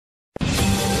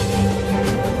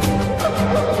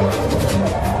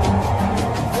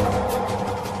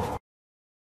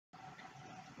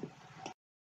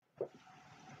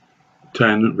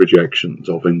10 Rejections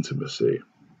of Intimacy.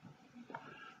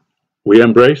 We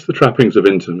embrace the trappings of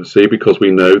intimacy because we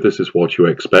know this is what you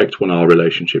expect when our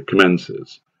relationship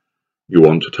commences. You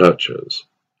want to touch us.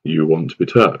 You want to be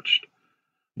touched.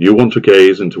 You want to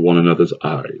gaze into one another's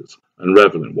eyes and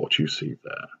revel in what you see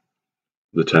there.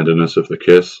 The tenderness of the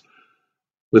kiss,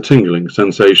 the tingling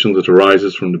sensation that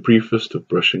arises from the briefest of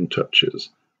brushing touches,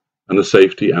 and the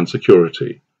safety and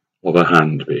security of a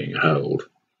hand being held.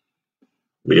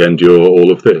 We endure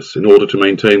all of this in order to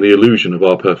maintain the illusion of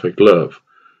our perfect love,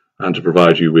 and to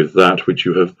provide you with that which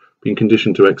you have been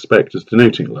conditioned to expect as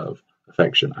denoting love,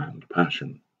 affection, and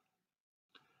passion.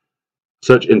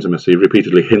 Such intimacy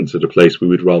repeatedly hints at a place we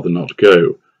would rather not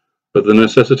go, but the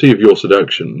necessity of your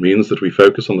seduction means that we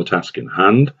focus on the task in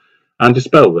hand and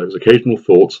dispel those occasional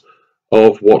thoughts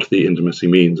of what the intimacy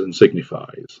means and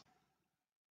signifies.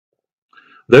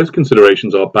 Those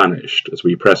considerations are banished as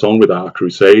we press on with our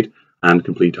crusade and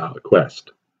complete our quest.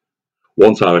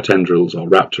 Once our tendrils are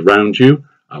wrapped around you,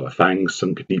 our fangs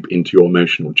sunk deep into your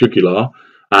emotional jugular,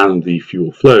 and the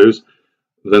fuel flows,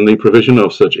 then the provision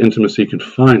of such intimacy can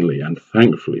finally and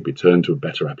thankfully be turned to a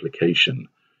better application,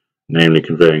 namely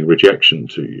conveying rejection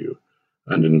to you,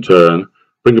 and in turn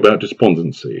bring about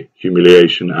despondency,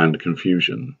 humiliation, and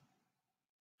confusion.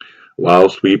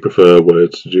 Whilst we prefer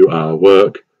words to do our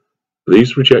work,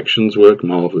 these rejections work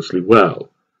marvellously well,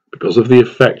 because of the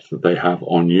effect that they have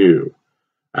on you,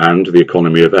 and the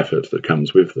economy of effort that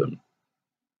comes with them.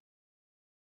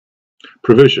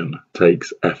 Provision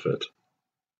takes effort.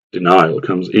 Denial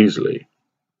comes easily.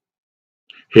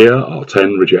 Here are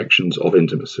 10 rejections of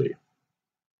intimacy.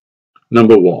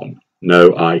 Number 1.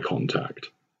 No eye contact.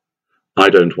 I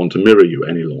don't want to mirror you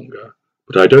any longer,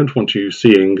 but I don't want you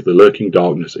seeing the lurking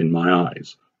darkness in my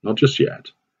eyes, not just yet.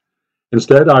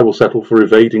 Instead, I will settle for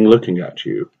evading looking at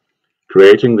you,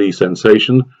 creating the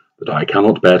sensation that I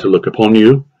cannot bear to look upon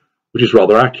you, which is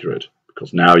rather accurate,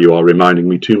 because now you are reminding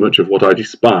me too much of what I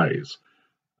despise,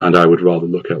 and I would rather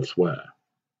look elsewhere.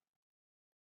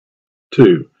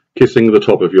 2. Kissing the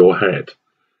top of your head.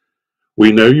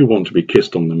 We know you want to be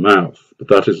kissed on the mouth, but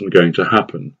that isn't going to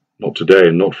happen, not today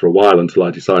and not for a while until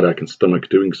I decide I can stomach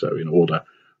doing so in order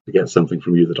to get something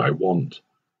from you that I want.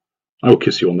 I will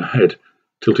kiss you on the head,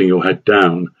 tilting your head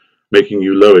down, making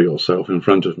you lower yourself in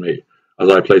front of me, as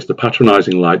I place the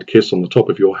patronizing light kiss on the top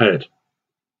of your head.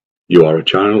 You are a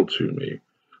child to me,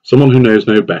 someone who knows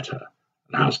no better,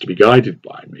 and has to be guided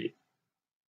by me.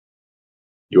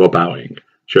 You are bowing,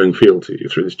 showing fealty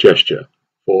through this gesture,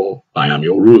 for I am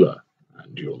your ruler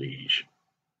and your liege.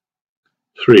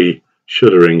 3.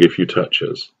 Shuddering if you touch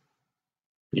us.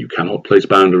 You cannot place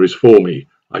boundaries for me,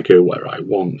 I go where I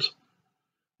want.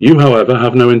 You, however,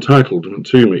 have no entitlement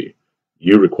to me.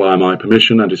 You require my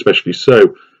permission, and especially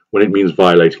so when it means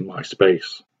violating my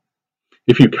space.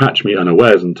 If you catch me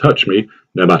unawares and touch me,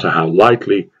 no matter how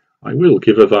lightly, I will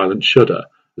give a violent shudder,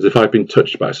 as if I've been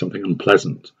touched by something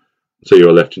unpleasant, so you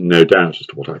are left in no doubt as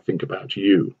to what I think about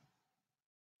you.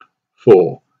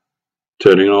 4.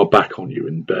 Turning our back on you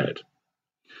in bed.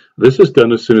 This is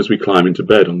done as soon as we climb into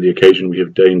bed on the occasion we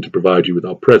have deigned to provide you with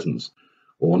our presence,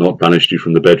 or not banished you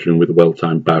from the bedroom with a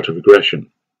well-timed bout of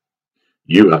aggression.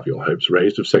 You have your hopes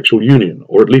raised of sexual union,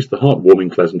 or at least the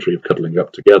heart-warming pleasantry of cuddling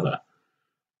up together.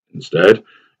 Instead,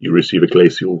 you receive a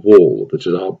glacial wall that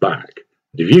is our back,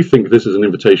 and if you think this is an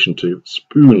invitation to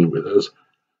spoon with us,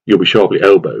 you'll be sharply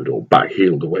elbowed or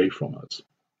back-heeled away from us.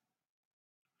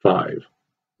 5.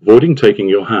 Avoiding taking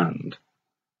your hand.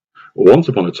 Once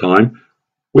upon a time,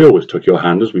 we always took your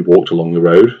hand as we walked along the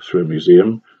road, through a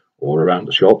museum, or around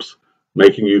the shops,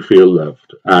 making you feel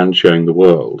loved and showing the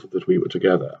world that we were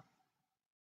together.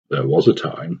 There was a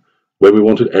time when we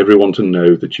wanted everyone to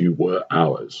know that you were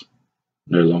ours.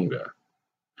 No longer.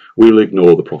 We'll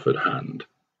ignore the proffered hand,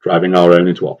 driving our own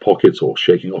into our pockets or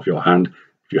shaking off your hand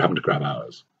if you happen to grab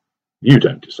ours. You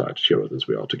don't decide to show others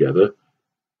we are together.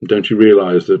 Don't you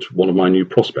realize that one of my new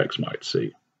prospects might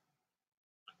see?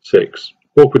 6.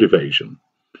 Awkward evasion.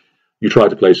 You try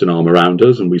to place an arm around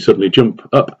us, and we suddenly jump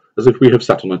up as if we have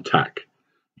sat on a tack.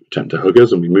 You attempt to hug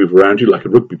us, and we move around you like a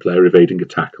rugby player evading a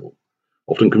tackle,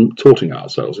 often contorting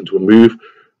ourselves into a move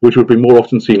which would be more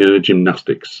often seen in a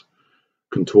gymnastics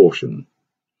contortion.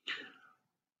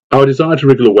 Our desire to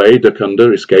wriggle away, duck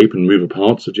under, escape, and move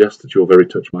apart suggests that your very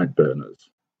touch might burn us.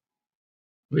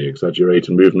 The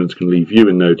exaggerated movements can leave you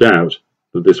in no doubt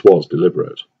that this was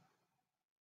deliberate.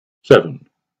 7.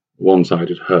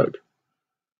 One-sided hug.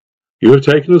 You have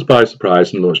taken us by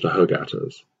surprise and launched a hug at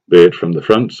us, be it from the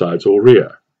front, sides, or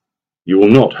rear. You will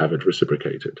not have it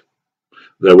reciprocated.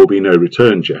 There will be no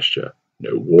return gesture,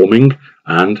 no warming,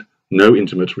 and no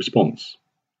intimate response.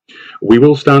 We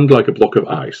will stand like a block of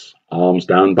ice, arms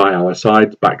down by our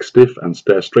sides, back stiff, and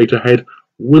stare straight ahead,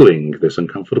 willing this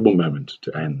uncomfortable moment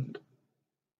to end.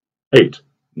 8.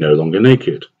 No longer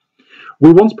naked.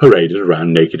 We once paraded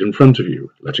around naked in front of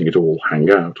you, letting it all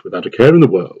hang out without a care in the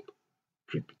world.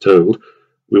 Truth be told,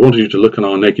 we wanted you to look on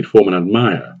our naked form and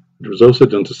admire. It was also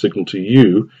done to signal to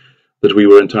you that we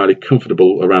were entirely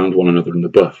comfortable around one another in the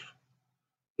buff.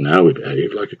 Now we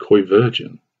behave like a coy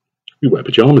virgin. We wear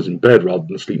pyjamas in bed rather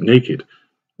than sleep naked.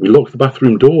 We lock the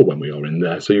bathroom door when we are in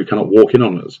there so you cannot walk in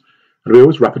on us, and we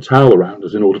always wrap a towel around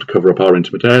us in order to cover up our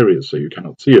intimate areas so you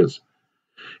cannot see us.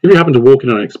 If you happen to walk in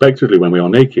unexpectedly when we are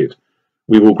naked,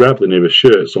 we will grab the nearest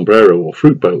shirt, sombrero, or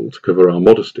fruit bowl to cover our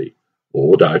modesty,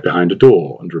 or dive behind a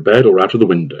door, under a bed, or out of the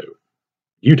window.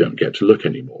 You don't get to look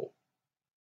anymore.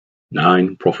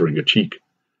 9. Proffering a cheek.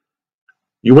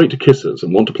 You wait to kiss us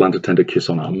and want to plant a tender kiss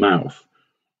on our mouth.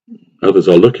 Others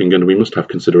are looking, and we must have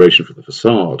consideration for the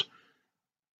facade.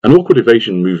 An awkward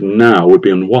evasion move now would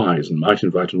be unwise and might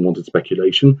invite unwanted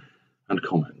speculation and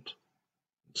comment.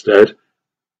 Instead,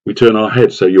 we turn our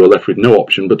heads so you are left with no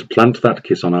option but to plant that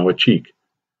kiss on our cheek.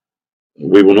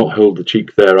 We will not hold the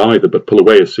cheek there either, but pull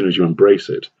away as soon as you embrace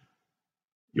it.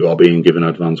 You are being given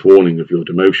advance warning of your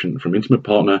demotion from intimate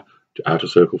partner to outer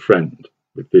circle friend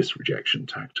with this rejection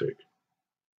tactic.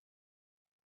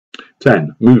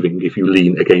 10. Moving if you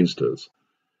lean against us.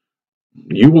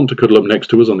 You want to cuddle up next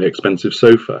to us on the expensive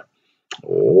sofa,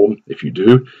 or if you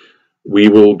do, we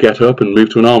will get up and move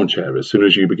to an armchair as soon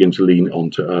as you begin to lean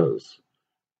onto us.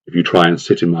 If you try and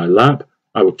sit in my lap,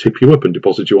 I will tip you up and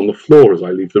deposit you on the floor as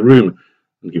I leave the room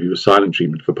and give you a silent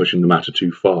treatment for pushing the matter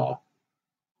too far.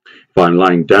 If I'm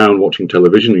lying down watching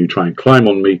television and you try and climb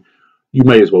on me, you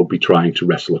may as well be trying to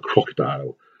wrestle a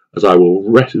crocodile, as I will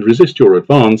resist your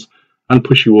advance and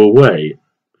push you away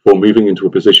before moving into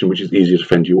a position which is easier to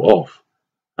fend you off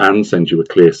and send you a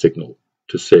clear signal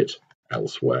to sit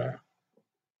elsewhere.